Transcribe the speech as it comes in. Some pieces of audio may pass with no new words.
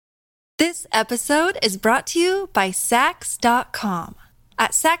This episode is brought to you by Sax.com.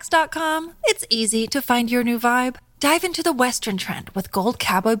 At Sax.com, it's easy to find your new vibe. Dive into the Western trend with gold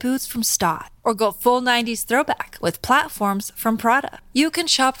cowboy boots from Stott, or go full 90s throwback with platforms from Prada. You can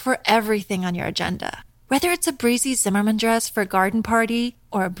shop for everything on your agenda, whether it's a breezy Zimmermann dress for a garden party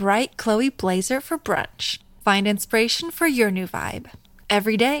or a bright Chloe blazer for brunch. Find inspiration for your new vibe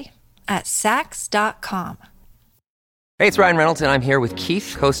every day at Sax.com. Hey, it's Ryan Reynolds, and I'm here with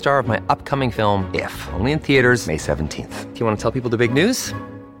Keith, co-star of my upcoming film, If, only in theaters May 17th. Do you want to tell people the big news?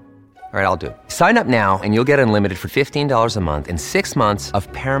 All right, I'll do it. Sign up now and you'll get unlimited for $15 a month and 6 months of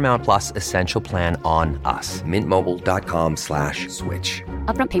Paramount Plus Essential Plan on us. MintMobile.com/switch.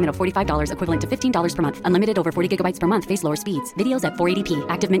 Upfront payment of $45 equivalent to $15 per month. Unlimited over 40 gigabytes per month. Face lower speeds. Videos at 480p.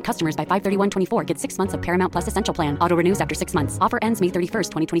 Active Mint customers by 531.24 get 6 months of Paramount Plus Essential Plan. Auto renews after 6 months. Offer ends May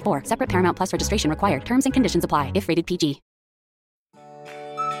 31st, 2024. Separate Paramount Plus registration required. Terms and conditions apply if rated PG.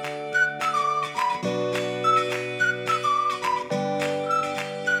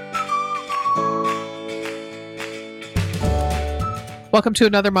 Welcome to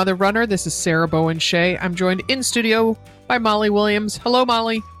another Mother Runner. This is Sarah Bowen Shea. I'm joined in studio by Molly Williams. Hello,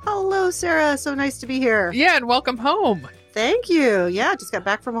 Molly. Hello, Sarah. So nice to be here. Yeah, and welcome home. Thank you. Yeah, just got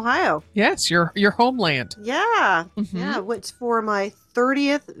back from Ohio. Yes, your homeland. Yeah. Mm-hmm. Yeah, went for my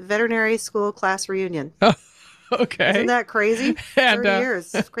 30th veterinary school class reunion. Okay. Isn't that crazy? And, 30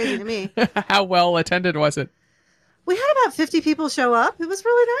 years. It's crazy to me. How well attended was it? We had about 50 people show up. It was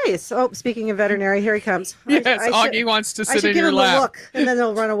really nice. Oh, speaking of veterinary, here he comes. Yes, Augie wants to sit in your lap. I should give him a look, and then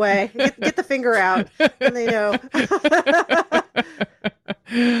they'll run away. Get the finger out, and they know.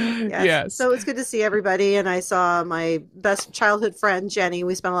 Yes. So it was good to see everybody, and I saw my best childhood friend, Jenny.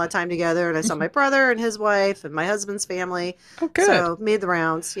 We spent a lot of time together, and I saw my brother and his wife and my husband's family. Oh, good. So made the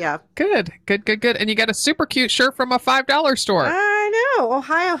rounds, yeah. Good. And you got a super cute shirt from a $5 store. I know.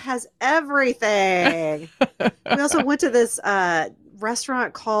 Ohio has everything. We also went to this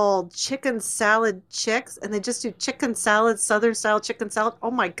restaurant called Chicken Salad Chicks, and they just do chicken salad, Southern style chicken salad.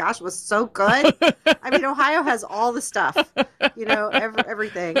 Oh my gosh, it was so good. I mean, Ohio has all the stuff,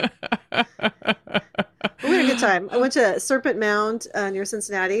 everything. But we had a good time. I went to Serpent Mound near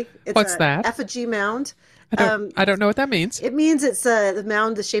Cincinnati. What's that? Effigy mound. I don't know what that means. It means it's the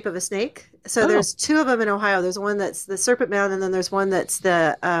mound the shape of a snake. So there's two of them in Ohio. There's one that's the Serpent Mound, and then there's one that's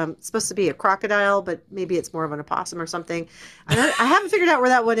the supposed to be a crocodile, but maybe it's more of an opossum or something. I haven't figured out where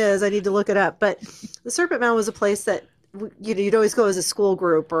that one is. I need to look it up. But the Serpent Mound was a place that you'd always go as a school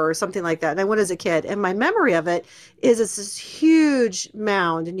group or something like that. And I went as a kid. And my memory of it is it's this huge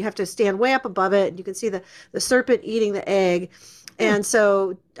mound, and you have to stand way up above it, and you can see the serpent eating the egg. And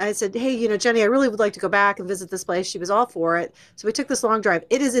so I said, hey, Jenny, I really would like to go back and visit this place. She was all for it. So we took this long drive.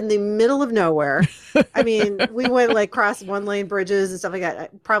 It is in the middle of nowhere. I mean, we went across one lane bridges and stuff like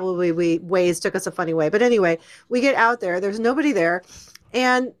that. Probably Waze took us a funny way. But anyway, we get out there. There's nobody there.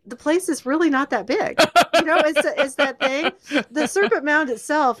 And the place is really not that big. It's that thing. The Serpent Mound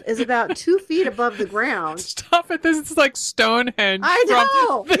itself is about 2 feet above the ground. Stop it. This is like Stonehenge. I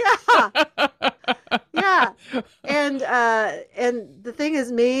know. Yeah. And the thing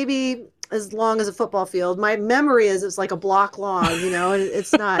is maybe as long as a football field. My memory is it's like a block long, and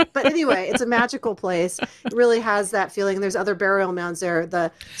it's not. But anyway, it's a magical place. It really has that feeling. There's other burial mounds there.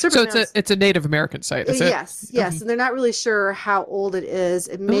 It's a Native American site, is it? Yes. And they're not really sure how old it is.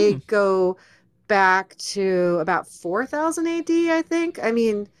 It may go back to about 4000 AD, I think. I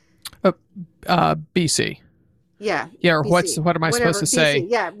mean, BC. Yeah. Yeah. Or what am I supposed to say?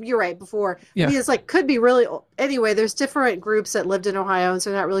 Yeah, you're right. Before. Yeah. I mean, it's could be really old. Anyway, there's different groups that lived in Ohio, and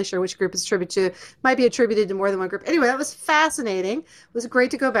so not really sure which group it's attributed to. Might be attributed to more than one group. Anyway, that was fascinating. It was great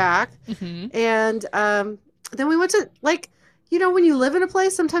to go back. Mm-hmm. And then we went to when you live in a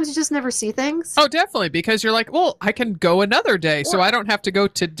place, sometimes you just never see things. Oh, definitely. Because you're like, well, I can go another day, so I don't have to go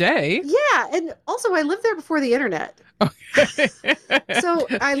today. Yeah. And also I lived there before the internet. Okay. So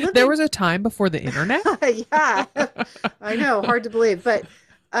there was a time before the internet? Yeah. I know. Hard to believe. But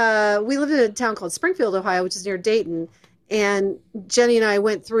we lived in a town called Springfield, Ohio, which is near Dayton. And Jenny and I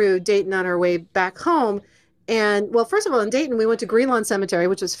went through Dayton on our way back home. And, well, first of all, in Dayton, we went to Greenlawn Cemetery,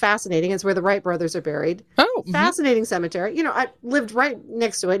 which was fascinating. It's where the Wright brothers are buried. Oh. Fascinating cemetery. I lived right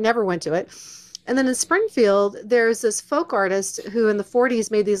next to it, never went to it. And then in Springfield, there's this folk artist who in the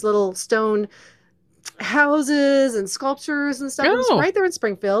 40s made these little stone houses and sculptures and stuff. It was right there in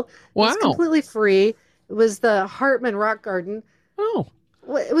Springfield. Wow. It was completely free. It was the Hartman Rock Garden. Oh.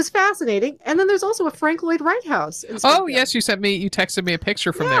 It was fascinating. And then there's also a Frank Lloyd Wright house in Springfield. Oh, yes. You texted me a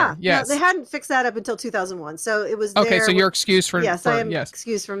picture from there. Yes. No, they hadn't fixed that up until 2001. So it was there. Okay, so you're excused for... Yes, I am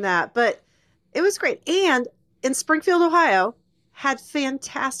excused from that. But it was great. And in Springfield, Ohio, had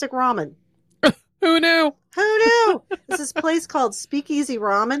fantastic ramen. Who knew? Who knew? There's this place called Speakeasy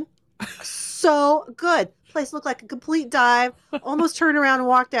Ramen. So good. Place looked like a complete dive. Almost turned around and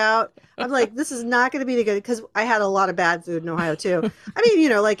walked out. I'm like, this is not going to be any good, because I had a lot of bad food in Ohio too. I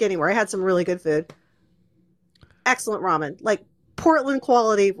mean, like anywhere, I had some really good food. Excellent ramen, like Portland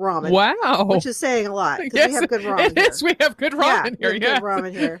quality ramen. Wow. Which is saying a lot, because Yes, we have good ramen it is. We have good ramen here. We have good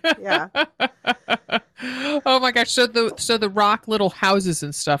ramen here. Yeah. Oh my gosh. So the rock little houses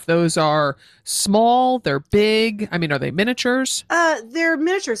and stuff, those are small, they're big. I mean, are they miniatures? They're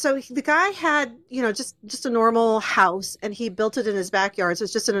miniature. So the guy had, just a normal house, and he built it in his backyard. So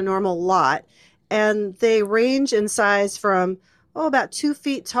it's just in a normal lot. And they range in size from, about 2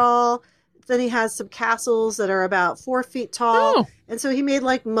 feet tall. Then he has some castles that are about 4 feet tall. Oh. And so he made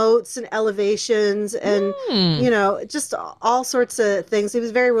like moats and elevations and, just all sorts of things. He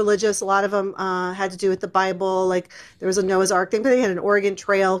was very religious. A lot of them had to do with the Bible. Like there was a Noah's Ark thing, but they had an Oregon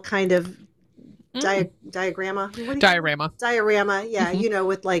Trail kind of diorama. Diorama, yeah,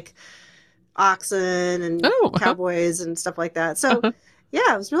 with like oxen and cowboys and stuff like that. So,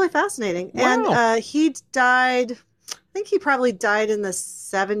 yeah, it was really fascinating. Wow. And he died... I think he probably died in the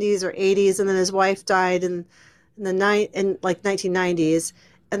 70s or 80s, and then his wife died in the 1990s,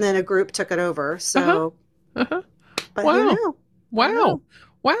 and then a group took it over. So, but wow. who knew? Wow.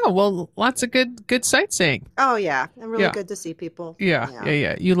 Well, lots of good sightseeing. Oh yeah, and really good to see people.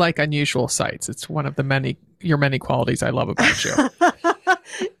 Yeah. You like unusual sights. It's one of your many qualities I love about you.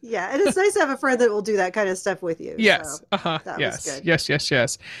 Yeah, and it's nice to have a friend that will do that kind of stuff with you. Yes. So that was good.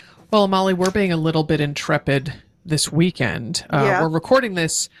 Yes. Well, Molly, we're being a little bit intrepid this weekend. We're recording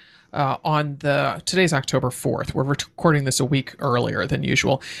this today's October 4th. We're recording this a week earlier than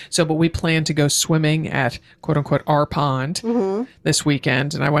usual. But we plan to go swimming at quote unquote our pond this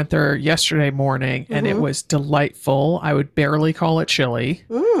weekend. And I went there yesterday morning and it was delightful. I would barely call it chilly.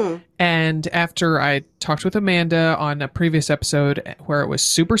 And after I talked with Amanda on a previous episode where it was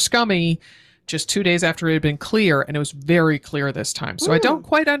super scummy, just 2 days after it had been clear, and it was very clear this time. So I don't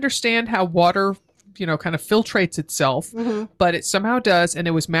quite understand how water kind of filtrates itself, but it somehow does. And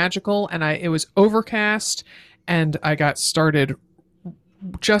it was magical. And it was overcast, and I got started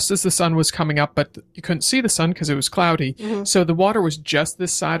just as the sun was coming up, but you couldn't see the sun because it was cloudy. So the water was just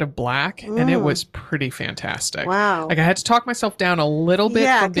this side of black, and it was pretty fantastic. Wow. Like I had to talk myself down a little bit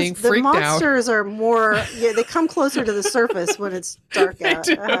from being freaked out. The monsters are more, they come closer to the surface when it's dark out.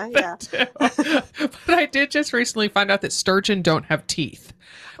 They do. But I did just recently find out that sturgeon don't have teeth.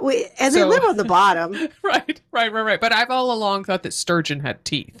 They live on the bottom. Right. But I've all along thought that sturgeon had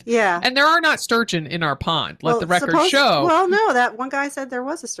teeth. Yeah. And there are not sturgeon in our pond. Let the record show. Well, no, that one guy said there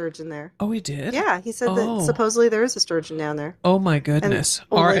was a sturgeon there. Oh, he did? Yeah, he said that supposedly there is a sturgeon down there. Oh, my goodness.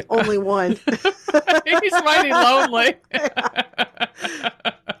 And only one. He's mighty lonely.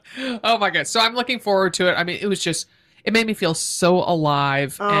 Oh, my goodness. So I'm looking forward to it. I mean, it made me feel so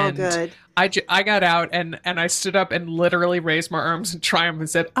alive. Oh, good. I got out and I stood up and literally raised my arms in triumph and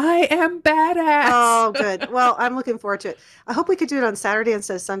said, I am badass. Oh, good. Well, I'm looking forward to it. I hope we could do it on Saturday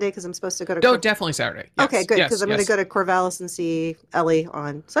instead of Sunday, because I'm supposed to go to... definitely Saturday. Yes. Okay, good, because I'm going to go to Corvallis and see Ellie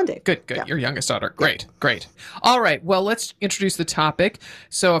on Sunday. Good. Yeah. Your youngest daughter. Great. All right. Well, let's introduce the topic.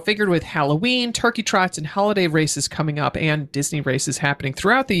 So I figured with Halloween, turkey trots, and holiday races coming up, and Disney races happening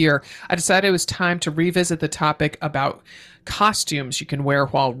throughout the year, I decided it was time to revisit the topic about costumes you can wear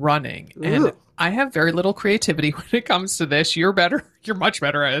while running. Ooh. And I have very little creativity when it comes to this. You're much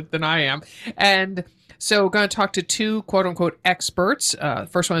better at it than I am. And so we're going to talk to two quote unquote experts.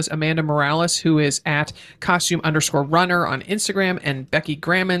 First one is Amanda Morales, who is at costume_runner on Instagram, and Becky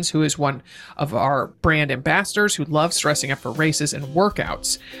Grammons, who is one of our brand ambassadors who loves dressing up for races and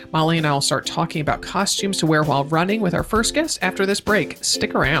workouts. Molly and I will start talking about costumes to wear while running with our first guest after this break.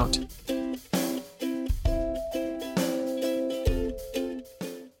 Stick around.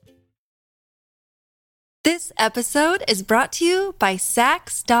 This episode is brought to you by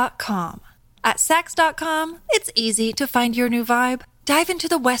Sax.com. At Sax.com, it's easy to find your new vibe. Dive into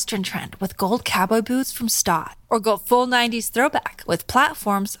the Western trend with gold cowboy boots from Stott, or go full 90s throwback with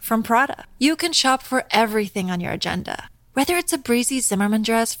platforms from Prada. You can shop for everything on your agenda, whether it's a breezy Zimmermann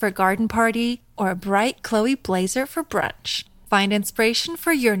dress for a garden party or a bright Chloe blazer for brunch. Find inspiration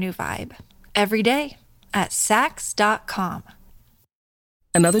for your new vibe every day at Sax.com.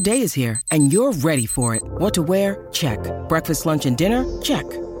 Another day is here, and you're ready for it. What to wear? Check. Breakfast, lunch, and dinner? Check.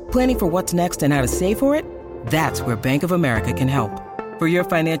 Planning for what's next and how to save for it? That's where Bank of America can help. For your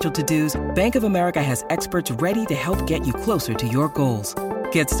financial to-dos, Bank of America has experts ready to help get you closer to your goals.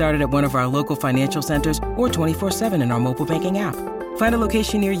 Get started at one of our local financial centers or 24/7 in our mobile banking app. Find a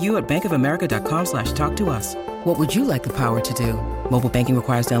location near you at bankofamerica.com/talktous. What would you like the power to do? Mobile banking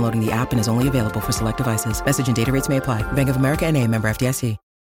requires downloading the app and is only available for select devices. Message and data rates may apply. Bank of America N.A., member FDIC.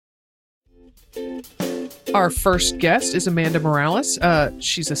 Our first guest is Amanda Morales.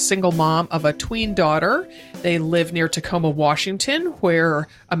 She's a single mom of a tween daughter. They live near Tacoma, Washington, where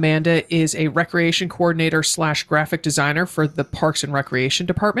Amanda is a recreation coordinator / graphic designer for the Parks and Recreation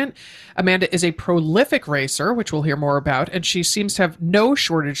Department. Amanda is a prolific racer, which we'll hear more about, and she seems to have no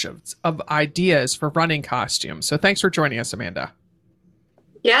shortage of ideas for running costumes. So thanks for joining us, Amanda.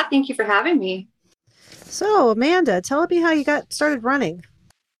 Yeah, thank you for having me. So, Amanda, tell me how you got started running.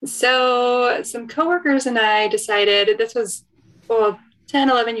 So some coworkers and I decided, this was 10,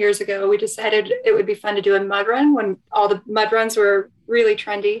 11 years ago, we decided it would be fun to do a mud run when all the mud runs were really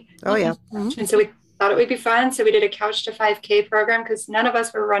trendy. Oh, yeah. Mm-hmm. And so we thought it would be fun. So we did a Couch to 5K program because none of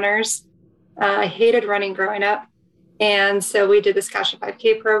us were runners. I hated running growing up. And so we did this Couch to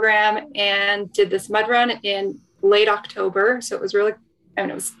 5K program and did this mud run in late October. So it was really,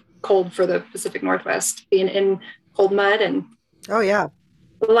 it was cold for the Pacific Northwest, being in cold mud. And oh, yeah.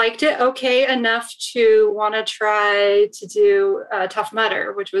 Liked it okay enough to want to try to do Tough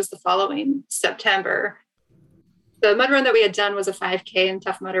Mudder, which was the following September. The mud run that we had done was a 5K and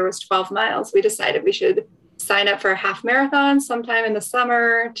Tough Mudder was 12 miles. We decided we should sign up for a half marathon sometime in the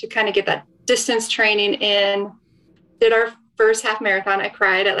summer to kind of get that distance training in. Did our first half marathon. I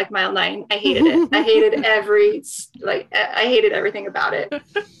cried at like mile 9. I hated it. I hated I hated everything about it.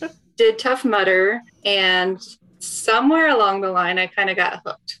 Did Tough Mudder, and somewhere along the line, I kind of got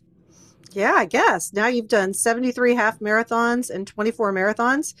hooked. Yeah, I guess. Now you've done 73 half marathons and 24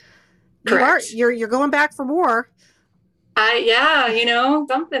 marathons. Correct. You're going back for more.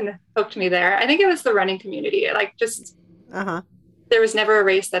 Something hooked me there. I think it was the running community. There was never a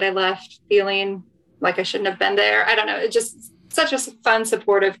race that I left feeling like I shouldn't have been there. I don't know. It's just such a fun,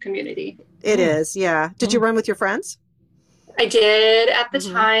 supportive community. It is, yeah. Did you run with your friends? I did at the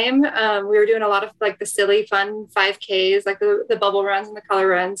time. We were doing a lot of like the silly, fun 5Ks, like the bubble runs and the color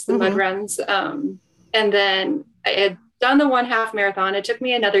runs, the mud runs. And then I had done the 1 half marathon. It took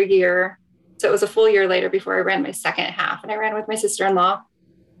me another year. So it was a full year later before I ran my second half. And I ran with my sister-in-law.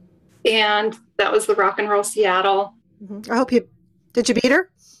 And that was the Rock and Roll Seattle. Did you beat her?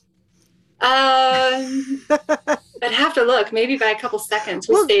 I'd have to look, maybe by a couple seconds.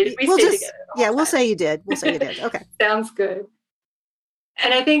 We stayed together. We'll say you did. Okay. Sounds good.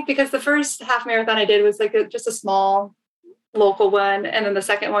 And I think because the first half marathon I did was like just a small local one. And then the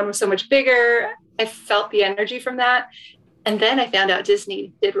second one was so much bigger. I felt the energy from that. And then I found out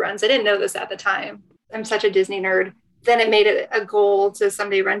Disney did runs. I didn't know this at the time. I'm such a Disney nerd. Then it made it a goal to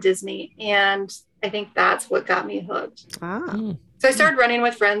someday run Disney. And I think that's what got me hooked. So I started running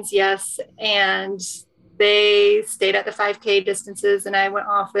with friends, yes, and they stayed at the 5K distances, and I went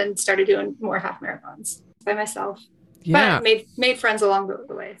off and started doing more half marathons by myself. Yeah. But made friends along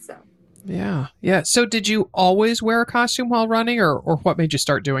the way. So yeah. So did you always wear a costume while running, or what made you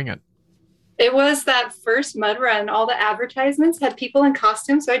start doing it? It was that first mud run. All the advertisements had people in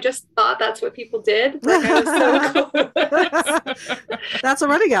costumes, so I just thought that's what people did. Like, I was so cool. That's a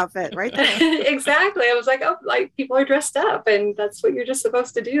running outfit, right there. Exactly. I was like, people are dressed up, and that's what you're just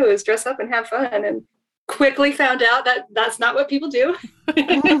supposed to do is dress up and have fun. And quickly found out that that's not what people do.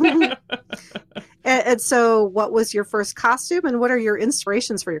 And so what was your first costume, and what are your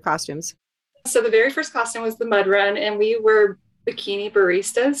inspirations for your costumes? So the very first costume was the mud run, and we were bikini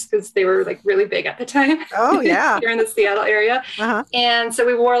baristas because they were like really big at the time. Oh yeah. Here in the Seattle area. And so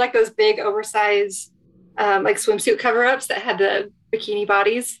we wore like those big oversized like swimsuit cover-ups that had the bikini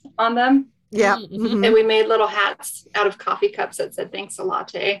bodies on them. Yeah. And we made little hats out of coffee cups that said "Thanks a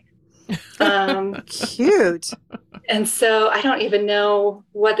latte." Cute. And so I don't even know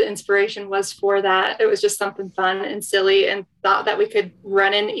what the inspiration was for that. It was just something fun and silly, and thought that we could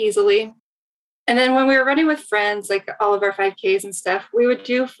run in easily. And then when we were running with friends, like all of our 5Ks and stuff, we would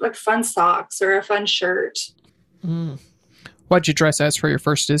do like fun socks or a fun shirt. What'd you dress as for your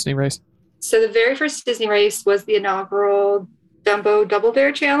first Disney race? So the very first Disney race was the inaugural Dumbo Double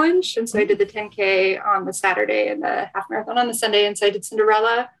Dare Challenge. And so I did the 10K on the Saturday and the half marathon on the Sunday. And so I did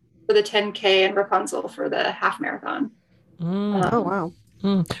Cinderella for the 10K and Rapunzel for the half marathon. Oh, wow.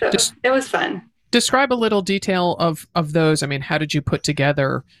 So it was fun. Describe a little detail of those. I mean, how did you put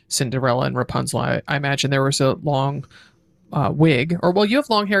together Cinderella and Rapunzel? I imagine there was a long wig, you have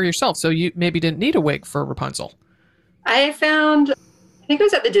long hair yourself, so you maybe didn't need a wig for Rapunzel. I think it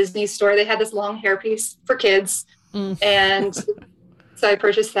was at the Disney store. They had this long hairpiece for kids. And so I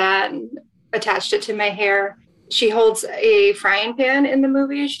purchased that and attached it to my hair. she holds a frying pan in the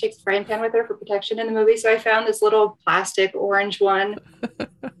movie. She takes a frying pan with her for protection in the movie. So I found this little plastic orange one,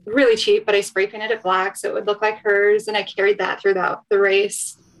 really cheap, but I spray painted it black so it would look like hers. And I carried that throughout the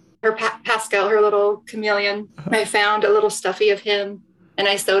race. Her Pascal, her little chameleon, I found a little stuffy of him and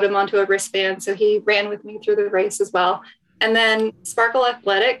I sewed him onto a wristband. So he ran with me through the race as well. And then Sparkle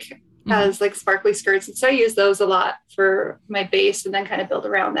Athletic has like sparkly skirts. And so I use those a lot for my base and then kind of build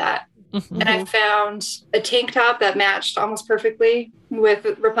around that. And I found a tank top that matched almost perfectly with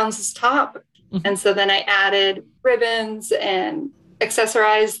Rapunzel's top. And so then I added ribbons and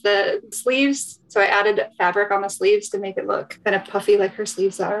accessorized the sleeves. So I added fabric on the sleeves to make it look kind of puffy like her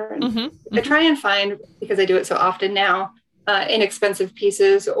sleeves are. And I try and find, because I do it so often now, inexpensive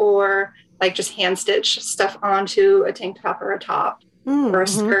pieces or like just hand stitch stuff onto a tank top or a top or a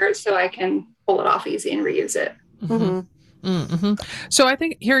skirt so I can pull it off easy and reuse it. So I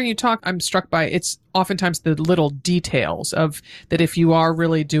think hearing you talk, I'm struck by it's oftentimes the little details of that. If you are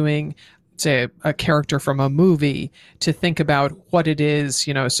really doing, say, a character from a movie, to think about what it is,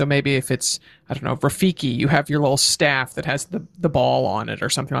 you know, so maybe if it's, I don't know, Rafiki, you have your little staff that has the ball on it or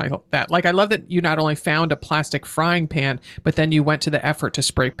something like that. Like, I love that you not only found a plastic frying pan, but then you went to the effort to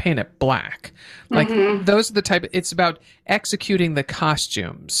spray paint it black. Like those are the type, it's about executing the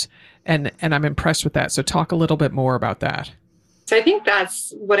costumes. And I'm impressed with that. So talk a little bit more about that. So I think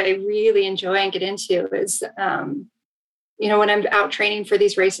that's what I really enjoy and get into is, you know, when I'm out training for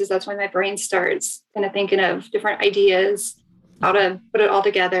these races, that's when my brain starts kind of thinking of different ideas, how to put it all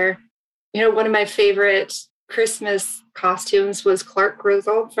together. You know, one of my favorite Christmas costumes was Clark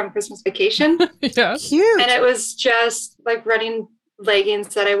Griswold from Christmas Vacation. Yeah. Cute. And it was just like running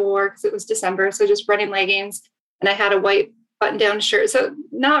leggings that I wore because it was December. So just running leggings. And I had a white button-down shirt. So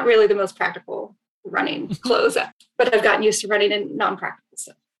not really the most practical running clothes, but I've gotten used to running in non-practical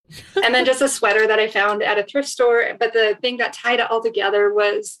stuff. And then just a sweater that I found at a thrift store. But the thing that tied it all together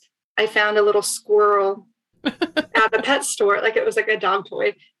was I found a little squirrel at a pet store. Like it was like a dog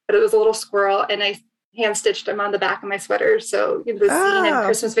toy, but it was a little squirrel. And I hand stitched him on the back of my sweater. So you know, the scene in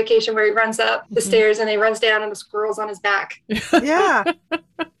Christmas Vacation where he runs up the stairs and he runs down and the squirrel's on his back. Yeah.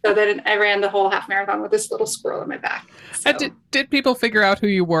 So then I ran the whole half marathon with this little squirrel on my back. So. Did people figure out who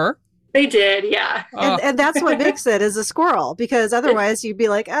you were? They did, yeah. And that's what makes it is a squirrel, because otherwise you'd be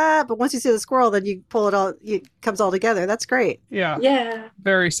like, but once you see the squirrel, then you pull it all, it comes all together. That's great. Yeah. Yeah.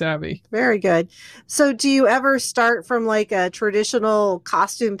 Very savvy. Very good. So do you ever start from like a traditional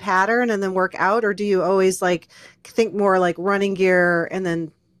costume pattern and then work out, or do you always like think more like running gear and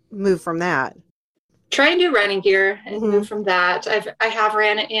then move from that? Try and do running gear and move from that. I have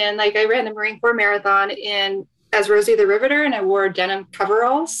ran in, like I ran the Marine Corps Marathon as Rosie the Riveter, and I wore denim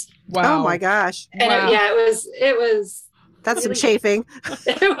coveralls. Wow. Oh my gosh. And it was. That's really, some chafing.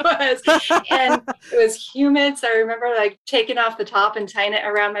 It was. And it was humid. So I remember like taking off the top and tying it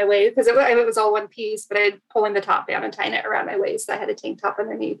around my waist because it was all one piece, but I had pulling the top down and tying it around my waist. I had a tank top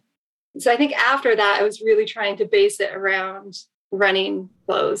underneath. So I think after that, I was really trying to base it around running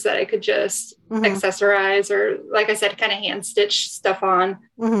clothes that I could just accessorize or, like I said, kind of hand stitch stuff on.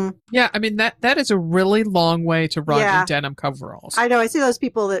 Yeah, I mean that is a really long way to run in denim coveralls. I know. I see those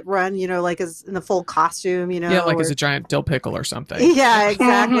people that run, you know, like as in the full costume, you know. Yeah, like as a giant dill pickle or something. Yeah,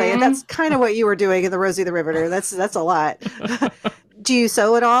 exactly. And that's kind of what you were doing in the Rosie the Riveter. That's a lot. Do you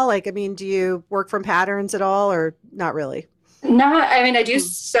sew at all? Like, I mean, do you work from patterns at all, or not really? I do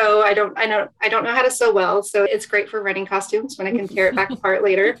sew. I don't know how to sew well. So it's great for running costumes when I can tear it back apart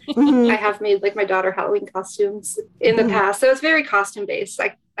later. I have made like my daughter Halloween costumes in the past. So it's very costume based.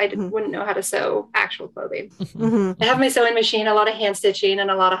 Like I wouldn't know how to sew actual clothing. I have my sewing machine, a lot of hand stitching and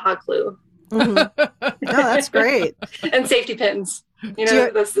a lot of hot glue. No, that's great. And safety pins. You know,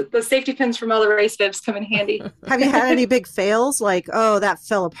 the safety pins from all the race bibs come in handy. Have you had any big fails? Like, oh, that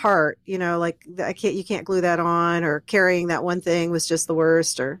fell apart. You know, like you can't glue that on, or carrying that one thing was just the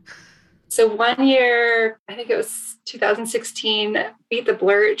worst. Or so one year, I think it was 2016, Beat the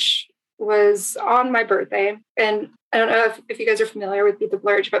Blurch was on my birthday, and I don't know if you guys are familiar with Beat the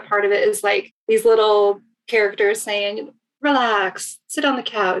Blurch, but part of it is like these little characters saying, "Relax, sit on the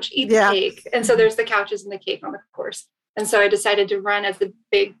couch, eat the cake," and so there's the couches and the cake on the course. And so I decided to run as a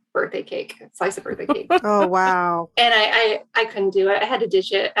big birthday cake, a slice of birthday cake. Oh, wow. And I couldn't do it. I had to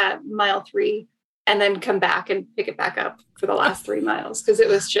ditch it at mile 3 and then come back and pick it back up for the last 3 miles because it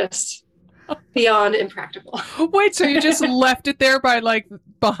was just beyond impractical. Wait, so you just left it there by like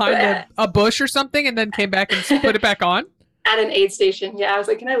behind a bush or something and then came back and put it back on? At an aid station. Yeah, I was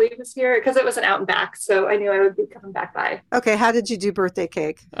like, can I leave this here? Because it was an out and back. So I knew I would be coming back by. Okay, how did you do birthday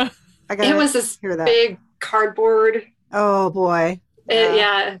cake? It was this big cardboard. Oh, boy.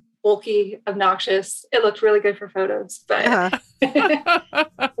 Yeah. bulky, obnoxious. It looked really good for photos, but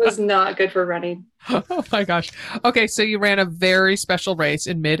it was not good for running. Oh my gosh. Okay, so you ran a very special race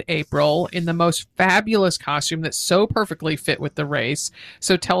in mid-April in the most fabulous costume that so perfectly fit with the race.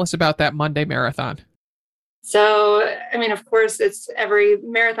 So tell us about that Monday marathon. So, I mean, of course, it's every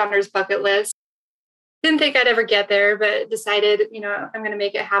marathoner's bucket list. Didn't think I'd ever get there, but decided, I'm going to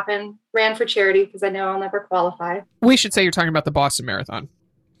make it happen. Ran for charity because I know I'll never qualify. We should say you're talking about the Boston Marathon.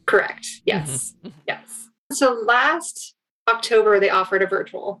 Correct. Yes. Mm-hmm. Yes. So last October, they offered a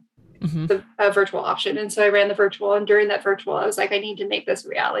virtual option. And so I ran the virtual. And during that virtual, I was like, I need to make this a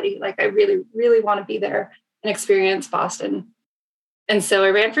reality. Like, I really, really want to be there and experience Boston. And so I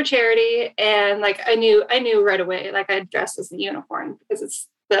ran for charity. And like, I knew right away, like, I dressed as the unicorn because it's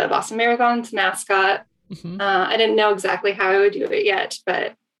the Boston Marathon's mascot. Mm-hmm. I didn't know exactly how I would do it yet,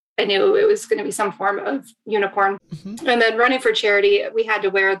 but I knew it was going to be some form of unicorn. Mm-hmm. And then running for charity, we had to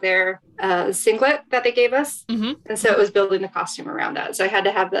wear their singlet that they gave us. Mm-hmm. And so it was building the costume around that. So I had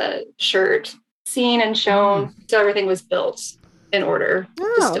to have the shirt seen and shown. So everything was built in order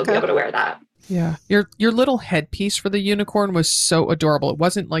to still be able to wear that. Yeah. Your little headpiece for the unicorn was so adorable. It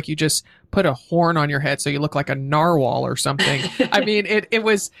wasn't like you just put a horn on your head so you look like a narwhal or something. I mean,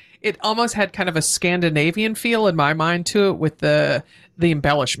 it almost had kind of a Scandinavian feel in my mind to it with the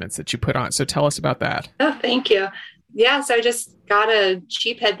embellishments that you put on. So tell us about that. Oh, thank you. Yeah, so I just got a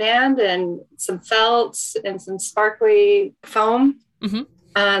cheap headband and some felts and some sparkly foam.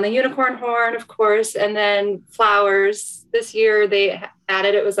 Mm-hmm. The unicorn horn, of course, and then flowers. This year they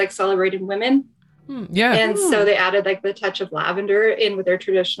added, it was like celebrating women. Yeah. And so they added like the touch of lavender in with their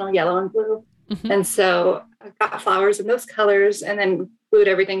traditional yellow and blue. Mm-hmm. And so I got flowers in those colors and then glued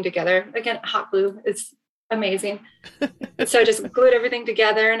everything together. Again, hot glue. It's amazing. So I just glued everything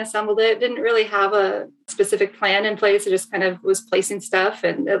together and assembled it. Didn't really have a specific plan in place. I just kind of was placing stuff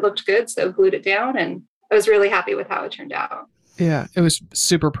and it looked good. So glued it down and I was really happy with how it turned out. Yeah, it was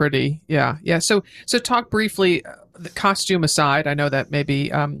super pretty. Yeah. So talk briefly, the costume aside, I know that may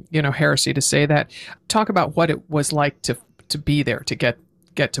be, heresy to say that. Talk about what it was like to be there, to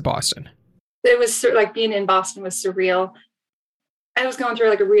get to Boston. It was like being in Boston was surreal. I was going through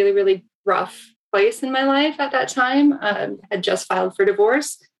like a really, really rough place in my life at that time. I had just filed for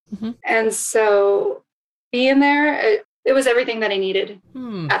divorce. Mm-hmm. And so being there, it was everything that I needed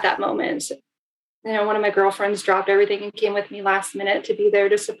at that moment. One of my girlfriends dropped everything and came with me last minute to be there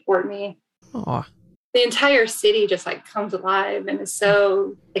to support me. Aww. The entire city just like comes alive and is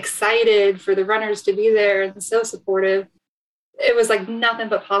so excited for the runners to be there and so supportive. It was like nothing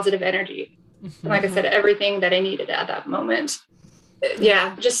but positive energy. Mm-hmm. And like I said, everything that I needed at that moment.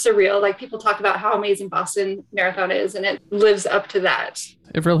 Yeah, just surreal. Like people talk about how amazing Boston Marathon is and it lives up to that.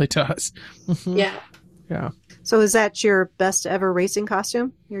 It really does. Mm-hmm. Yeah. Yeah. So is that your best ever racing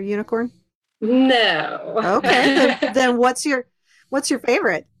costume, your unicorn? No. Okay. Then what's your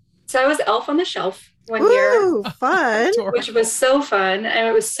favorite? So I was Elf on the Shelf one year. Fun. Which was so fun. And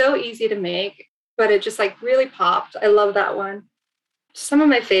it was so easy to make, but it just like really popped. I love that one. Some of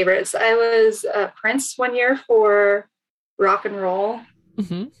my favorites. I was Prince one year for Rock and Roll.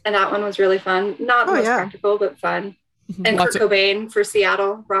 Mm-hmm. And that one was really fun. Not the most practical, but fun. Mm-hmm. And Kurt Cobain for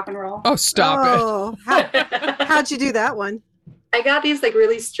Seattle Rock and Roll. Oh, stop it. How'd you do that one? I got these like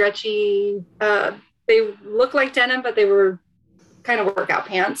really stretchy, they look like denim, but they were kind of workout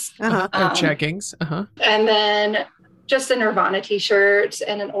pants. Uh-huh. Jeggings. Uh-huh. And then just a Nirvana t-shirt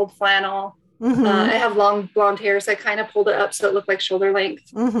and an old flannel. Mm-hmm. I have long blonde hair, so I kind of pulled it up so it looked like shoulder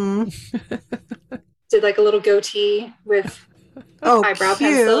length. Mm-hmm. Did like a little goatee with eyebrow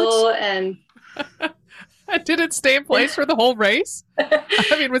pencil and... Did it stay in place for the whole race?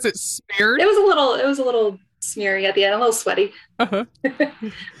 I mean, was it smeared? It was a little smeary at the end, a little sweaty. Uh-huh.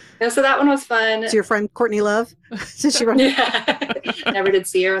 So that one was fun. Is your friend Courtney Love? Did she run? Yeah. Never did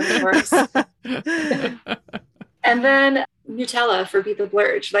see her on the course. And then Nutella for Beat the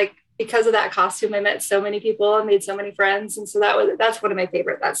Blurge. Like because of that costume, I met so many people and made so many friends. And so that's one of my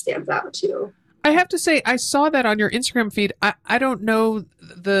favorite that stands out too. I have to say, I saw that on your Instagram feed. I don't know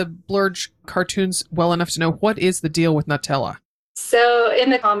the Blurge cartoons well enough to know what is the deal with Nutella. So in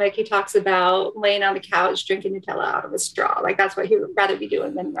the comic, he talks about laying on the couch, drinking Nutella out of a straw. Like that's what he would rather be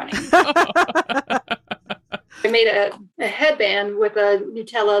doing than running. I made a headband with a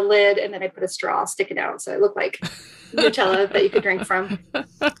Nutella lid, and then I put a straw sticking out. So it looked like Nutella that you could drink from.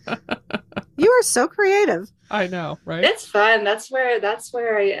 You are so creative. I know, right? It's fun. That's where I that's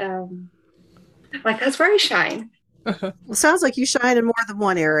where I shine. Well, sounds like you shine in more than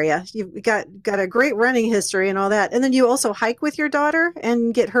one area. You've got a great running history and all that. And then you also hike with your daughter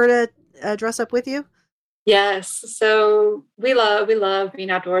and get her to dress up with you? Yes. So we love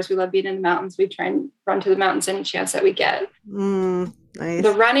being outdoors. We love being in the mountains. We try and run to the mountains any chance that we get. Nice.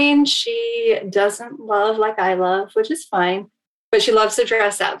 The running, she doesn't love like I love, which is fine. But she loves to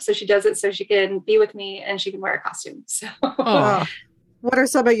dress up. So she does it so she can be with me and she can wear a costume. So what are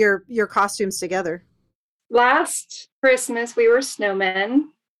some of your costumes together? Last Christmas, we were snowmen.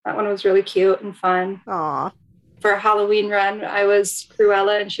 That one was really cute and fun. Aw. For a Halloween run, I was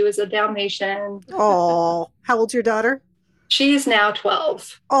Cruella and she was a Dalmatian. Oh, how old's your daughter? She's now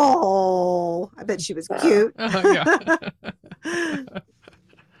 12. Oh, I bet she was cute. Yeah.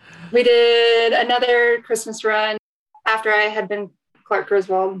 We did another Christmas run after I had been Clark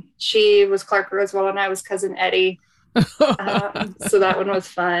Griswold. She was Clark Griswold and I was Cousin Eddie. So that one was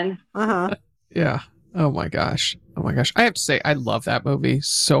fun. Yeah. Oh my gosh. I have to say, I love that movie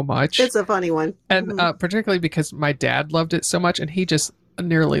so much. It's a funny one. And particularly because my dad loved it so much and he just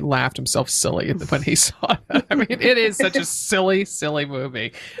nearly laughed himself silly when he saw it. I mean, it is such a silly, silly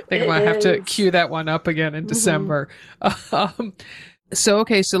movie. I think I'm going to have to cue that one up again in December. So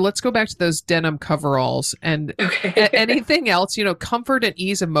let's go back to those denim coveralls and anything else. Comfort and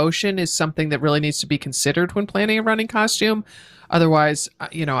ease of motion is something that really needs to be considered when planning a running costume. Otherwise,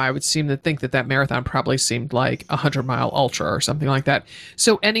 I would seem to think that marathon probably seemed like 100-mile ultra or something like that.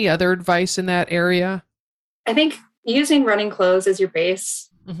 So any other advice in that area? I think using running clothes as your base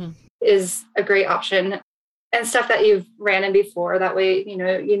is a great option, and stuff that you've ran in before. That way,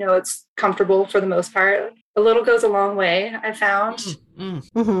 it's comfortable for the most part. A little goes a long way, I found.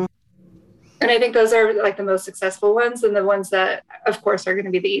 And I think those are like the most successful ones, and the ones that, of course, are going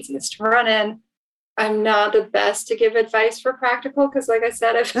to be the easiest to run in. I'm not the best to give advice for practical because, like I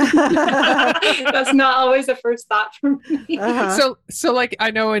said, that's not always the first thought for me. So like I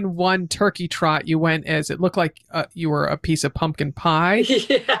know in one turkey trot you went as it looked like you were a piece of pumpkin pie,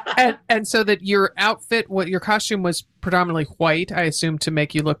 and so that your outfit, your costume was predominantly white, I assume, to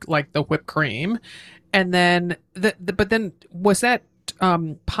make you look like the whipped cream, and then but then was that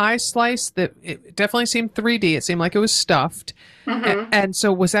pie slice that it definitely seemed 3D. It seemed like it was stuffed. And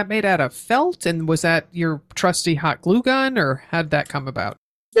so was that made out of felt? And was that your trusty hot glue gun, or how did that come about?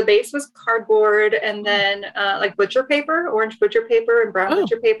 The base was cardboard and then like butcher paper, orange butcher paper and brown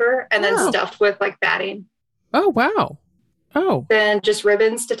butcher paper, and then stuffed with like batting. Oh, wow. Oh. Then just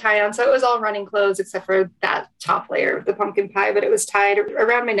ribbons to tie on. So it was all running clothes except for that top layer of the pumpkin pie, but it was tied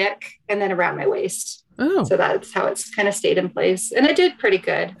around my neck and then around my waist. Oh. So that's how it's kind of stayed in place. And it did pretty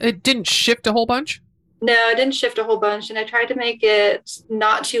good. It didn't shift a whole bunch? No, it didn't shift a whole bunch. And I tried to make it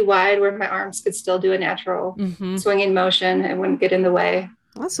not too wide where my arms could still do a natural swinging motion and wouldn't get in the way.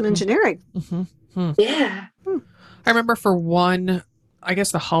 That's some engineering. Yeah. I remember for one, I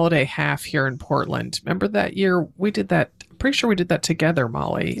guess the holiday half here in Portland. Remember that year we did that? I'm pretty sure we did that together,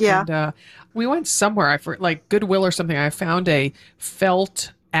 Molly. Yeah. And we went somewhere, like Goodwill or something. I found a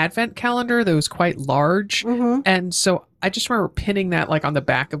felt advent calendar that was quite large. And so I just remember pinning that like on the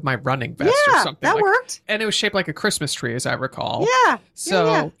back of my running vest or something. That worked. And it was shaped like a Christmas tree, as I recall. Yeah.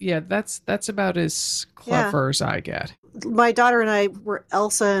 So that's about as clever as I get. My daughter and I were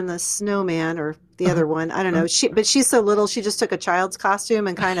Elsa and the Snowman, or the other one. I don't know. But she's so little, she just took a child's costume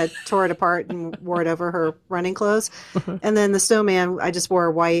and kind of tore it apart and wore it over her running clothes. And then the Snowman, I just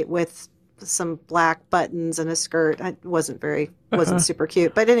wore white with some black buttons and a skirt. It wasn't super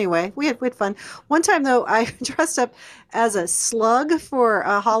cute. But anyway, we had fun. One time, though, I dressed up as a slug for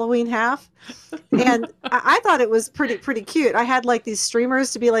a Halloween half. And I thought it was pretty cute. I had like these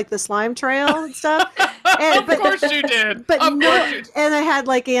streamers to be like the slime trail and stuff. Of course you did. But and I had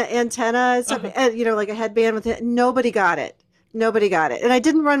like an antenna and stuff, and, like a headband with it. Nobody got it. And I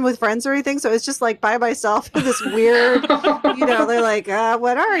didn't run with friends or anything. So it was just like by myself in this weird, they're like,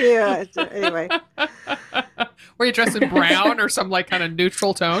 what are you? Anyway. Were you dressed in brown or some like kind of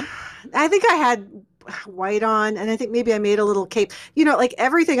neutral tone? I think I had white on, and I think maybe I made a little cape. Like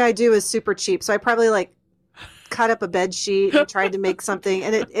everything I do is super cheap. So I probably like cut up a bed sheet and tried to make something,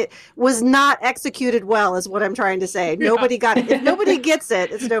 and it was not executed well, is what I'm trying to say. Nobody got it. If nobody gets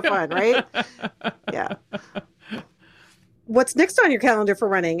it, it's no fun, right? Yeah. What's next on your calendar for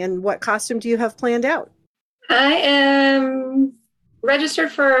running, and what costume do you have planned out? I am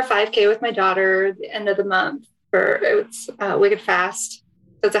registered for a 5K with my daughter at the end of the month. It's Wicked Fast.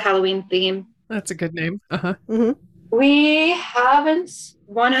 So it's a Halloween theme. That's a good name. We haven't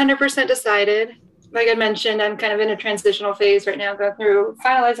 100% decided. Like I mentioned, I'm kind of in a transitional phase right now, going through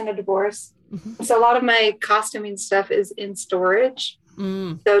finalizing a divorce. So a lot of my costuming stuff is in storage.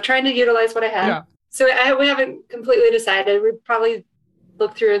 So trying to utilize what I have. Yeah. So we haven't completely decided. We'd probably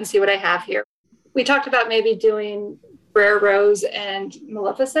look through and see what I have here. We talked about maybe doing Brer Rose and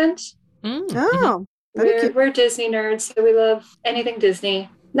Maleficent. Oh. We're Disney nerds, so we love anything Disney.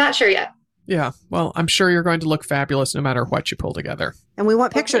 Not sure yet. Yeah. Well, I'm sure you're going to look fabulous no matter what you pull together. And we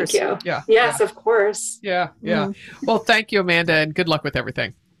want pictures. Thank you. Yeah. Yes, of course. Yeah. Well, thank you, Amanda, and good luck with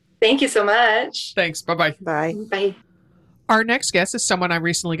everything. Thank you so much. Thanks. Bye-bye. Bye. Bye. Our next guest is someone I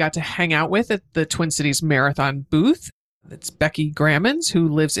recently got to hang out with at the Twin Cities Marathon booth. It's Becky Grammons, who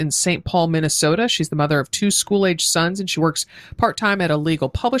lives in St. Paul, Minnesota. She's the mother of 2 school-age sons, and she works part-time at a legal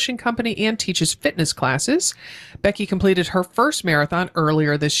publishing company and teaches fitness classes. Becky completed her first marathon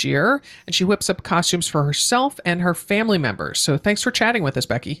earlier this year, and she whips up costumes for herself and her family members. So thanks for chatting with us,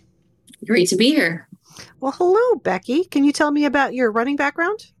 Becky. Great to be here. Well, hello, Becky. Can you tell me about your running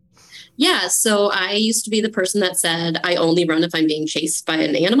background? Yeah, so I used to be the person that said, I only run if I'm being chased by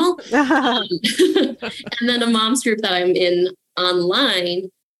an animal. And then a mom's group that I'm in online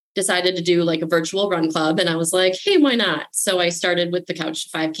decided to do like a virtual run club. And I was like, hey, why not? So I started with the Couch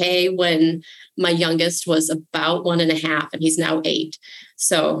to 5K when my youngest was about 1.5 and he's now 8.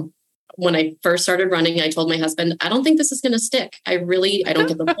 So when I first started running, I told my husband, I don't think this is going to stick. I don't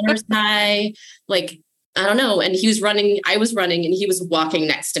get the runner's high. Like, I don't know. And he was running, I was running, and he was walking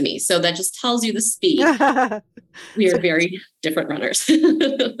next to me. So that just tells you the speed. We are very different runners.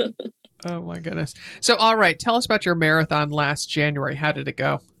 Oh my goodness. So, all right, tell us about your marathon last January. How did it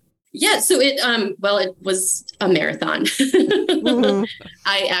go? Yeah, so it was a marathon. Mm-hmm.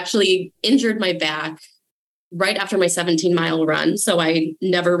 I actually injured my back right after my 17-mile run. So I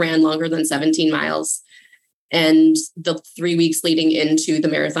never ran longer than 17 miles. And the 3 weeks leading into the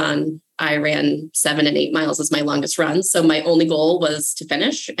marathon, I ran 7 and 8 miles as my longest run. So my only goal was to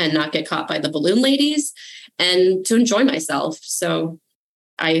finish and not get caught by the balloon ladies and to enjoy myself. So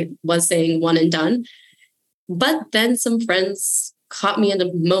I was saying one and done. But then some friends caught me in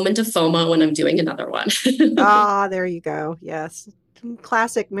a moment of FOMO when I'm doing another one. There you go. Yes.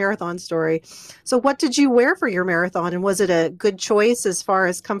 Classic marathon story. So what did you wear for your marathon? And was it a good choice as far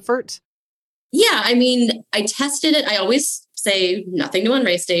as comfort? Yeah, I mean, I tested it. I always say nothing new on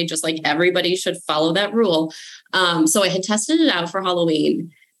race day, just like everybody should follow that rule. So I had tested it out for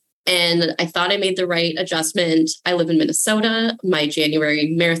Halloween and I thought I made the right adjustment. I live in Minnesota. My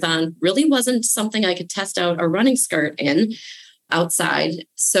January marathon really wasn't something I could test out a running skirt in outside.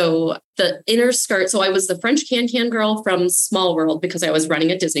 So the inner skirt, so I was the French can girl from Small World because I was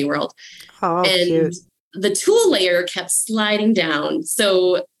running at Disney World. Oh, and cute. The tulle layer kept sliding down.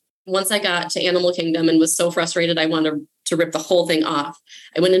 So once I got to Animal Kingdom and was so frustrated, I wanted to rip the whole thing off.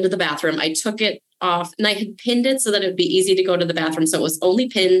 I went into the bathroom. I took it off and I had pinned it so that it would be easy to go to the bathroom. So it was only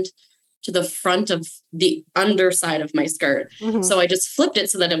pinned to the front of the underside of my skirt. Mm-hmm. So I just flipped it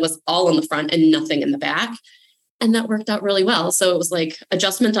so that it was all on the front and nothing in the back. And that worked out really well. So it was like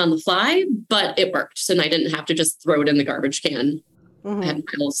adjustment on the fly, but it worked. So I didn't have to just throw it in the garbage can. Mm-hmm. I had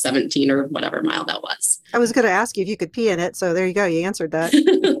mile 17 or whatever mile that was. I was going to ask you if you could pee in it. So there you go. You answered that.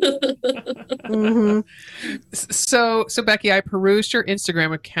 Mm-hmm. So Becky, I perused your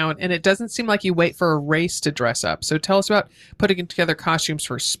Instagram account and it doesn't seem like you wait for a race to dress up. So tell us about putting together costumes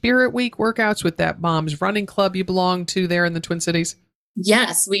for Spirit Week workouts with that mom's running club you belong to there in the Twin Cities.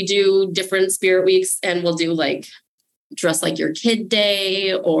 Yes, we do different Spirit Weeks and we'll do like dress like your kid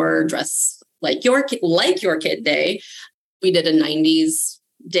day or dress like your kid day. We did a 90s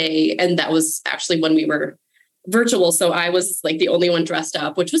day and that was actually when we were virtual. So I was like the only one dressed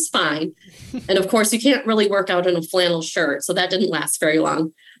up, which was fine. And of course you can't really work out in a flannel shirt. So that didn't last very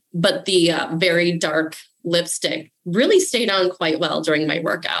long, but the very dark lipstick really stayed on quite well during my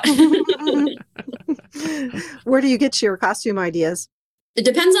workout. Where do you get your costume ideas? It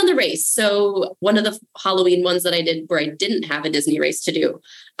depends on the race. So one of the Halloween ones that I did where I didn't have a Disney race to do,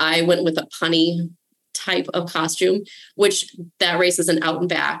 I went with a punny type of costume, which that race is an out and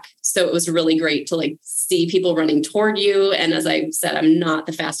back. So it was really great to like see people running toward you. And as I said, I'm not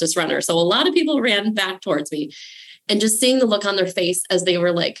the fastest runner. So a lot of people ran back towards me and just seeing the look on their face as they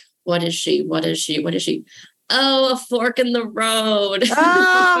were like, what is she? What is she? What is she? Oh, a fork in the road.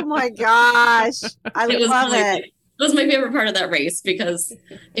 Oh my gosh. I love it. It was my favorite part of that race because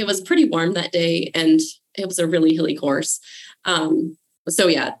it was pretty warm that day and it was a really hilly course. So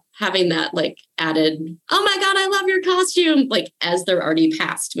yeah, having that like added, oh my God, I love your costume, like as they're already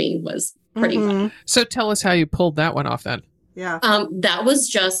past me was pretty fun. So tell us how you pulled that one off then. Yeah. That was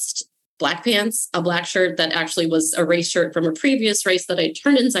just black pants, a black shirt that actually was a race shirt from a previous race that I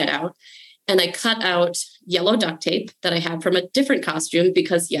turned inside out. And I cut out yellow duct tape that I had from a different costume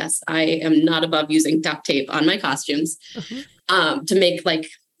because, yes, I am not above using duct tape on my costumes to make like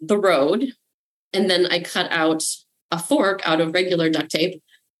the road. And then I cut out a fork out of regular duct tape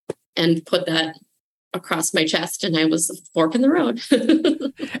and put that across my chest, and I was a fork in the road.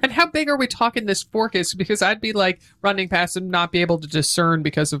 And how big are we talking this fork is? Because I'd be like running past and not be able to discern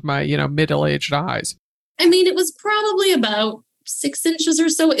because of my, middle-aged eyes. I mean, it was probably about 6 inches or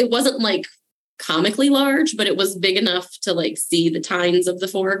so. It wasn't like comically large, but it was big enough to like see the tines of the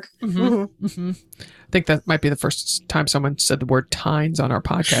fork. Mm-hmm. Mm-hmm. I think that might be the first time someone said the word tines on our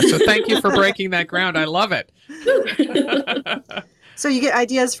podcast. So thank you for breaking that ground. I love it. So you get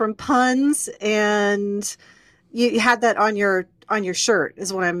ideas from puns, and you had that on your shirt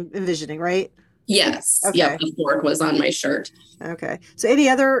is what I'm envisioning, right? Yes. Okay. Yep. The fork was on my shirt. Okay. So any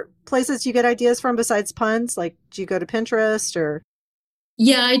other places you get ideas from besides puns? Like, do you go to Pinterest or?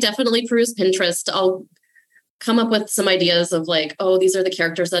 Yeah, I definitely peruse Pinterest. I'll come up with some ideas of like, oh, these are the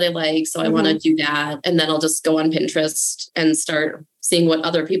characters that I like, so I want to do that. And then I'll just go on Pinterest and start seeing what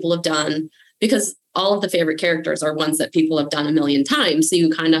other people have done, because all of the favorite characters are ones that people have done a million times. So you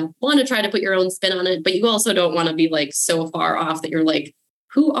kind of want to try to put your own spin on it, but you also don't want to be like so far off that you're like,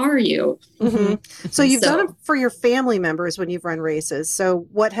 who are you? Mm-hmm. So you've done it for your family members when you've run races. So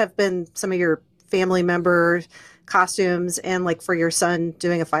what have been some of your family member costumes, and like for your son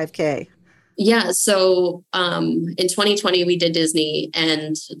doing a 5K? Yeah. So in 2020, we did Disney,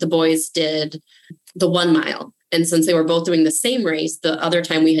 and the boys did the 1 mile. And since they were both doing the same race, the other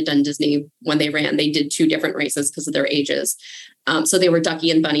time we had done Disney when they ran, they did 2 different races because of their ages. So they were Ducky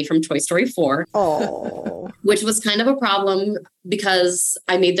and Bunny from Toy Story 4, which was kind of a problem because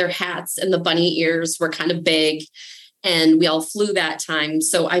I made their hats and the bunny ears were kind of big, and we all flew that time.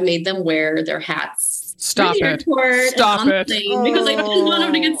 So I made them wear their hats. Stop it. Because I didn't want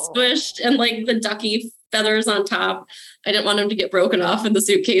them to get squished and like the ducky feathers on top. I didn't want them to get broken off in the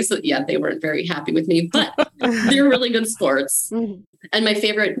suitcase. Yeah, they weren't very happy with me, but they're really good sports. And my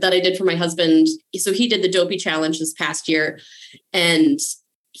favorite that I did for my husband, so he did the Dopey Challenge this past year, and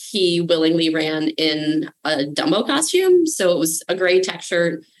he willingly ran in a Dumbo costume. So it was a gray tech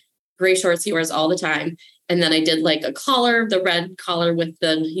shirt, gray shorts he wears all the time. And then I did like a collar, the red collar with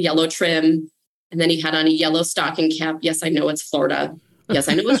the yellow trim. And then he had on a yellow stocking cap. Yes, I know it's Florida. Yes,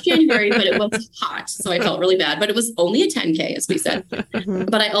 I know it was January, but it was hot. So I felt really bad. But it was only a 10K, as we said.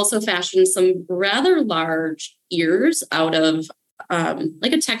 But I also fashioned some rather large ears out of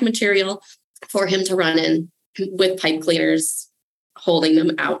like a tech material for him to run in with pipe cleaners holding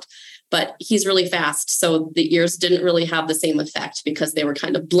them out. But he's really fast. So the ears didn't really have the same effect because they were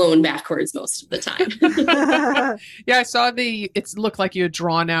kind of blown backwards most of the time. Yeah, I saw it looked like you had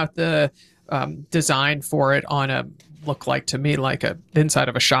drawn out the design for it on looked like to me like the inside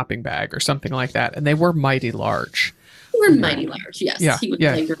of a shopping bag or something like that. And they were mighty large. They were mighty large, yes. Yeah, he was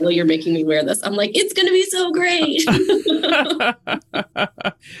like, girl, you're making me wear this. I'm like, it's going to be so great.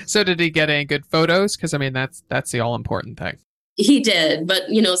 So did he get any good photos? Because I mean, that's the all important thing. He did. But,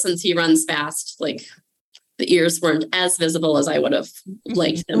 since he runs fast, like the ears weren't as visible as I would have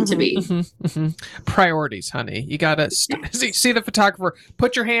liked them to be. Priorities, honey. You got to see the photographer,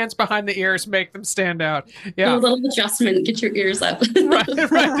 put your hands behind the ears, make them stand out. Yeah. A little adjustment, get your ears up.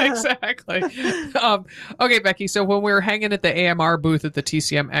 right, exactly. Okay, Becky. So when we were hanging at the AMR booth at the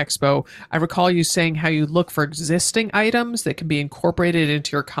TCM Expo, I recall you saying how you look for existing items that can be incorporated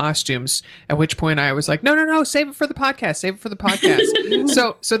into your costumes, at which point I was like, no, save it for the podcast.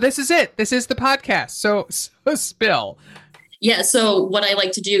 So this is it. This is the podcast. So spill. Yeah. So what I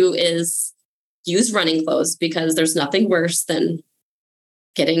like to do is use running clothes, because there's nothing worse than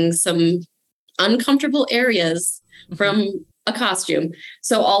getting some uncomfortable areas from a costume.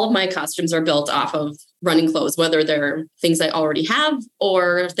 So all of my costumes are built off of running clothes, whether they're things I already have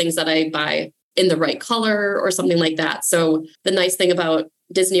or things that I buy in the right color or something like that. So the nice thing about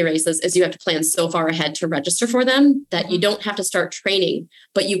Disney races is you have to plan so far ahead to register for them that you don't have to start training,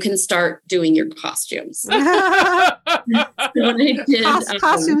 but you can start doing your costumes.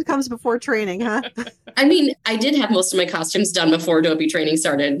 Costume comes before training, huh? I mean, I did have most of my costumes done before Dopey training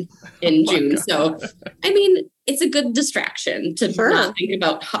started in June. God. So, I mean, it's a good distraction to not think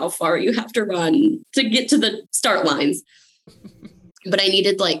about how far you have to run to get to the start lines. But I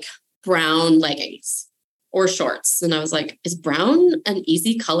needed like brown leggings or shorts. And I was like, is brown an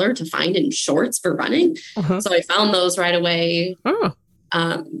easy color to find in shorts for running? So I found those right away.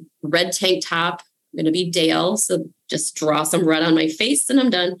 Red tank top. I'm going to be Dale. So just draw some red on my face and I'm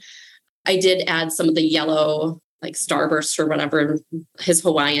done. I did add some of the yellow, like Starburst or whatever, his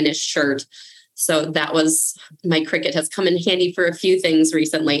Hawaiian-ish shirt. So that was, my cricket has come in handy for a few things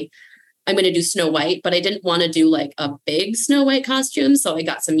recently. I'm going to do Snow White, but I didn't want to do like a big Snow White costume. So I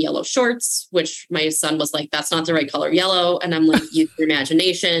got some yellow shorts, which my son was like, that's not the right color yellow. And I'm like, use your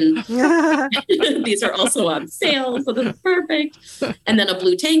imagination. These are also on sale. So this is perfect. And then a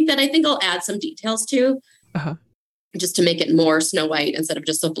blue tank that I think I'll add some details to, just to make it more Snow White instead of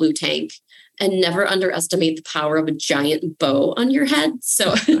just a blue tank. And never underestimate the power of a giant bow on your head.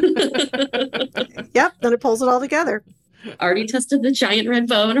 So yep, then it pulls it all together. Already tested the giant red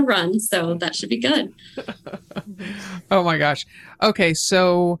bow in a run, so that should be good. Oh my gosh. Okay,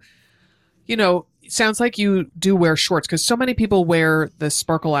 so, it sounds like you do wear shorts, because so many people wear the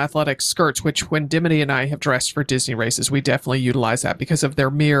sparkle athletic skirts, which when Dimity and I have dressed for Disney races, we definitely utilize that because of their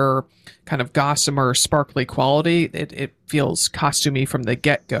mere kind of gossamer sparkly quality. It feels costumey from the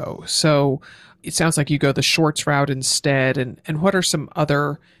get-go. So it sounds like you go the shorts route instead. And what are some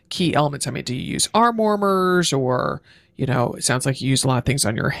other key elements? I mean, do you use arm warmers, or, it sounds like you use a lot of things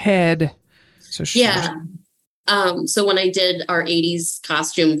on your head. So yeah. So when I did our 80s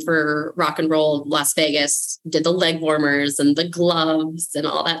costume for Rock and Roll Las Vegas, did the leg warmers and the gloves and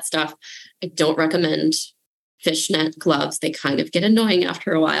all that stuff. I don't recommend fishnet gloves. They kind of get annoying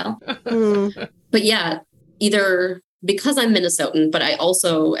after a while. But yeah, either because I'm Minnesotan, but I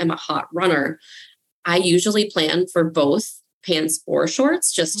also am a hot runner, I usually plan for both pants or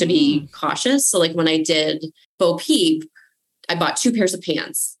shorts just to be cautious. So like when I did Bo Peep, I bought 2 pairs of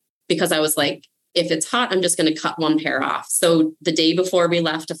pants because I was like, if it's hot, I'm just going to cut one pair off. So the day before we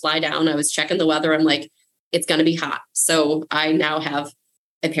left to fly down, I was checking the weather. I'm like, it's going to be hot. So I now have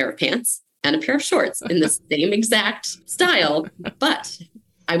a pair of pants and a pair of shorts in the same exact style. But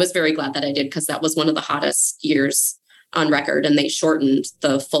I was very glad that I did, because that was one of the hottest years on record. And they shortened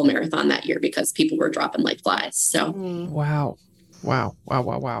the full marathon that year because people were dropping like flies. So Wow. Well,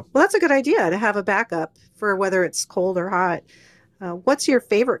 that's a good idea to have a backup for whether it's cold or hot. What's your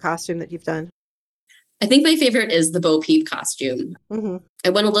favorite costume that you've done? I think my favorite is the Bo Peep costume. I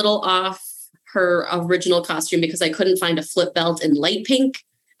went a little off her original costume because I couldn't find a flip belt in light pink.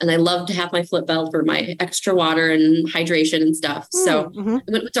 And I love to have my flip belt for my extra water and hydration and stuff. So I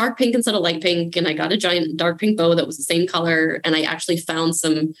went with dark pink instead of light pink. And I got a giant dark pink bow that was the same color. And I actually found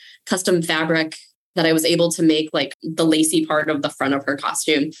some custom fabric that I was able to make like the lacy part of the front of her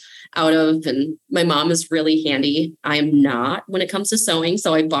costume out of. And my mom is really handy. I am not when it comes to sewing.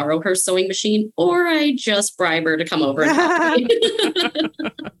 So I borrow her sewing machine, or I just bribe her to come over and help me,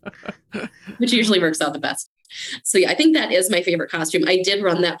 which usually works out the best. So yeah, I think that is my favorite costume. I did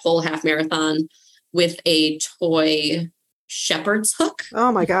run that whole half marathon with a toy shepherd's hook.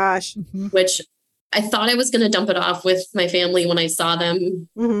 Oh my gosh. Which I thought I was going to dump it off with my family when I saw them,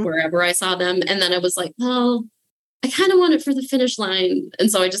 wherever I saw them. And then I was like, well, I kind of want it for the finish line. And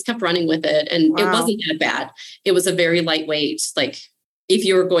so I just kept running with it. And it wasn't that bad. It was a very lightweight, like if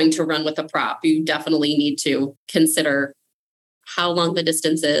you're going to run with a prop, you definitely need to consider how long the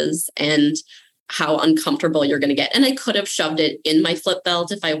distance is and how uncomfortable you're going to get. And I could have shoved it in my flip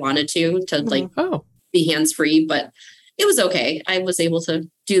belt if I wanted to like be hands-free, but it was okay. I was able to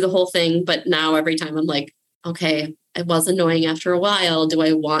do the whole thing. But now every time I'm like, okay, it was annoying after a while. Do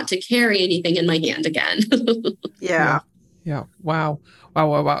I want to carry anything in my hand again? Yeah. Wow.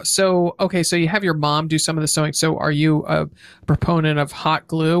 So, okay. So you have your mom do some of the sewing. So are you a proponent of hot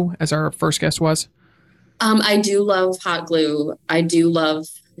glue, as our first guest was? I do love hot glue. I do love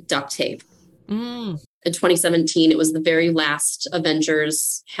duct tape. In 2017, it was the very last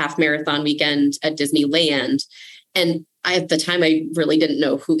Avengers half marathon weekend at Disneyland. And at the time, I really didn't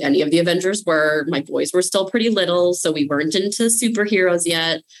know who any of the Avengers were. My boys were still pretty little, so we weren't into superheroes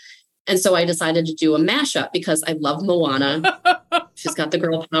yet. And so I decided to do a mashup because I love Moana. She's got the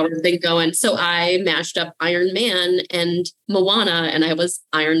girl power thing going. So I mashed up Iron Man and Moana, and I was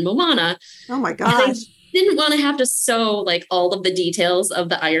Iron Moana. Oh my gosh. Didn't want to have to sew like all of the details of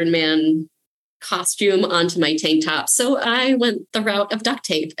the Iron Man costume onto my tank top. So I went the route of duct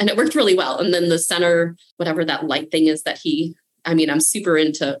tape, and it worked really well. And then the center, whatever that light thing is that I'm super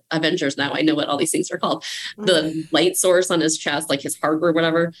into Avengers now. I know what all these things are called. The light source on his chest, like his heart or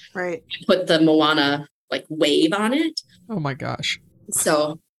whatever. Right. Put the Moana like wave on it. Oh my gosh.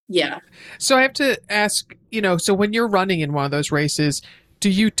 So yeah. So I have to ask, so when you're running in one of those races, do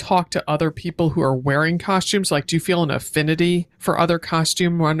you talk to other people who are wearing costumes? Like, do you feel an affinity for other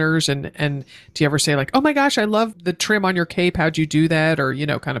costume runners? And do you ever say like, oh my gosh, I love the trim on your cape. How'd you do that? Or,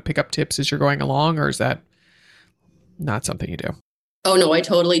 kind of pick up tips as you're going along? Or is that not something you do? Oh no, I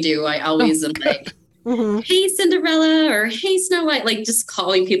totally do. I always am like, hey, Cinderella, or hey, Snow White, like just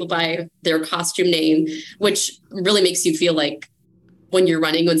calling people by their costume name, which really makes you feel like when you're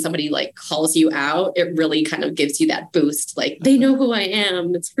running, when somebody like calls you out, it really kind of gives you that boost. Like they know who I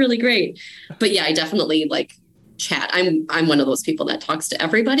am. It's really great. But yeah, I definitely like chat. I'm one of those people that talks to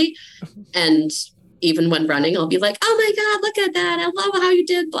everybody. And even when running, I'll be like, oh my God, look at that. I love how you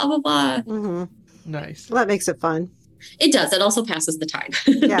did blah, blah, blah. Mm-hmm. Nice. Well, that makes it fun. It does. It also passes the time.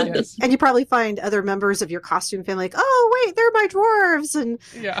 Yeah. Yes. And you probably find other members of your costume family like, oh, wait, they're my dwarves. And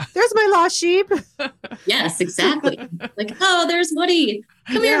there's my lost sheep. Yes, exactly. Like, oh, there's Woody.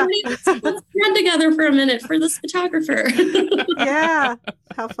 Come here, Woody. Let's run together for a minute for this photographer. Yeah.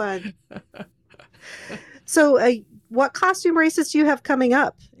 How fun. So what costume races do you have coming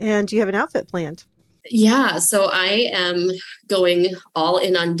up? And do you have an outfit planned? Yeah. So I am going all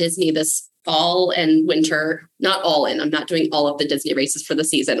in on Disney this fall and winter. Not all in. I'm not doing all of the Disney races for the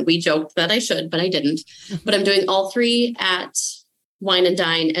season. We joked that I should, but I didn't. But I'm doing all 3 at Wine and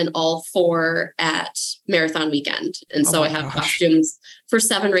Dine and all 4 at Marathon Weekend. And so I have costumes for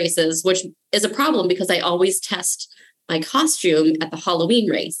 7 races, which is a problem because I always test my costume at the Halloween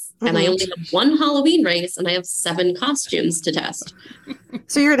race. And I only have 1 Halloween race and I have 7 costumes to test.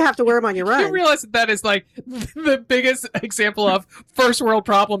 So you're going to have to wear them on your run. You realize that is like the biggest example of first world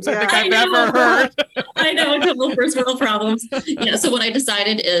problems I think I've ever heard. I know, a couple of first world problems. Yeah. So what I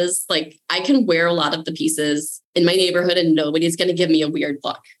decided is like, I can wear a lot of the pieces in my neighborhood and nobody's going to give me a weird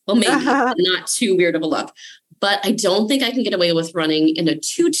look. Well, maybe not too weird of a look, but I don't think I can get away with running in a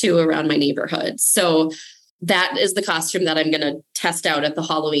tutu around my neighborhood. So that is the costume that I'm going to test out at the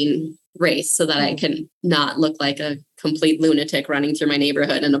Halloween race so that I can not look like a complete lunatic running through my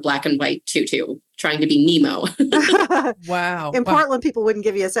neighborhood in a black and white tutu trying to be Nemo. Wow. In Portland, people wouldn't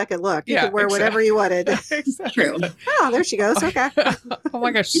give you a second look. You could wear whatever you wanted. Exactly. True. Oh, there she goes. Okay. Oh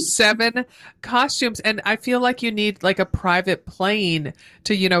my gosh, 7 costumes. And I feel like you need like a private plane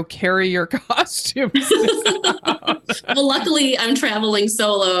to, carry your costumes. Well, luckily I'm traveling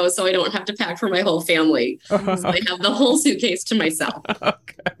solo, so I don't have to pack for my whole family. So I have the whole suitcase to myself.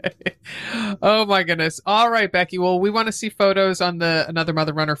 Okay. Oh my goodness. All right, Becky. Well, we want to see photos on the Another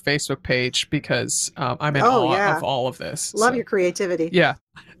Mother Runner Facebook page because I'm in awe of all of this. Love your creativity. Yeah.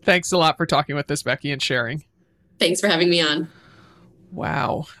 Thanks a lot for talking with us, Becky, and sharing. Thanks for having me on.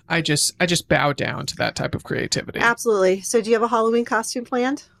 Wow. I just bow down to that type of creativity. Absolutely. So do you have a Halloween costume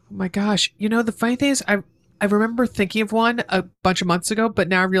planned? Oh my gosh. The funny thing is I remember thinking of one a bunch of months ago, but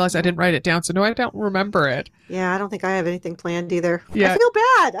now I realize I didn't write it down. So no, I don't remember it. Yeah, I don't think I have anything planned either. Yeah. I feel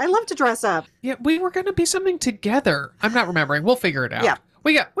bad. I love to dress up. Yeah, we were going to be something together. I'm not remembering. We'll figure it out. Yeah.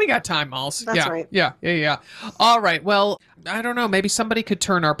 We got time, Malls. That's right. Yeah. All right. Well, I don't know. Maybe somebody could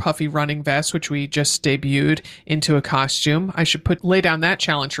turn our puffy running vest, which we just debuted, into a costume. I should lay down that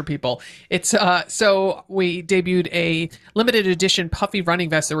challenge for people. It's so we debuted a limited edition puffy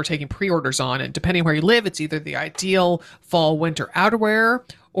running vest that we're taking pre-orders on, and depending where you live, it's either the ideal fall winter outerwear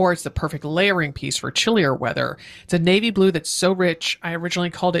or it's the perfect layering piece for chillier weather. It's a navy blue that's so rich, I originally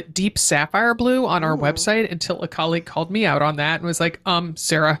called it deep sapphire blue on our website until a colleague called me out on that and was like,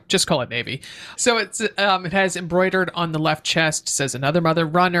 Sarah, just call it navy. So it has embroidered on the left chest, says Another Mother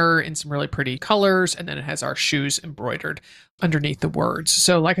Runner in some really pretty colors, and then it has our shoes embroidered underneath the words.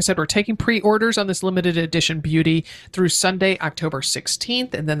 So like I said, we're taking pre-orders on this limited edition beauty through Sunday, October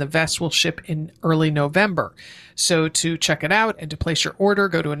 16th, and then the vest will ship in early November. So to check it out and to place your order,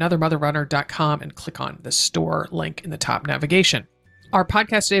 go to anothermotherrunner.com and click on the store link in the top navigation. Our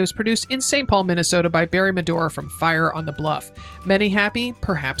podcast today was produced in St. Paul, Minnesota by Barry Medora from Fire on the Bluff. Many happy,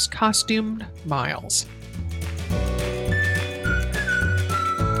 perhaps costumed miles.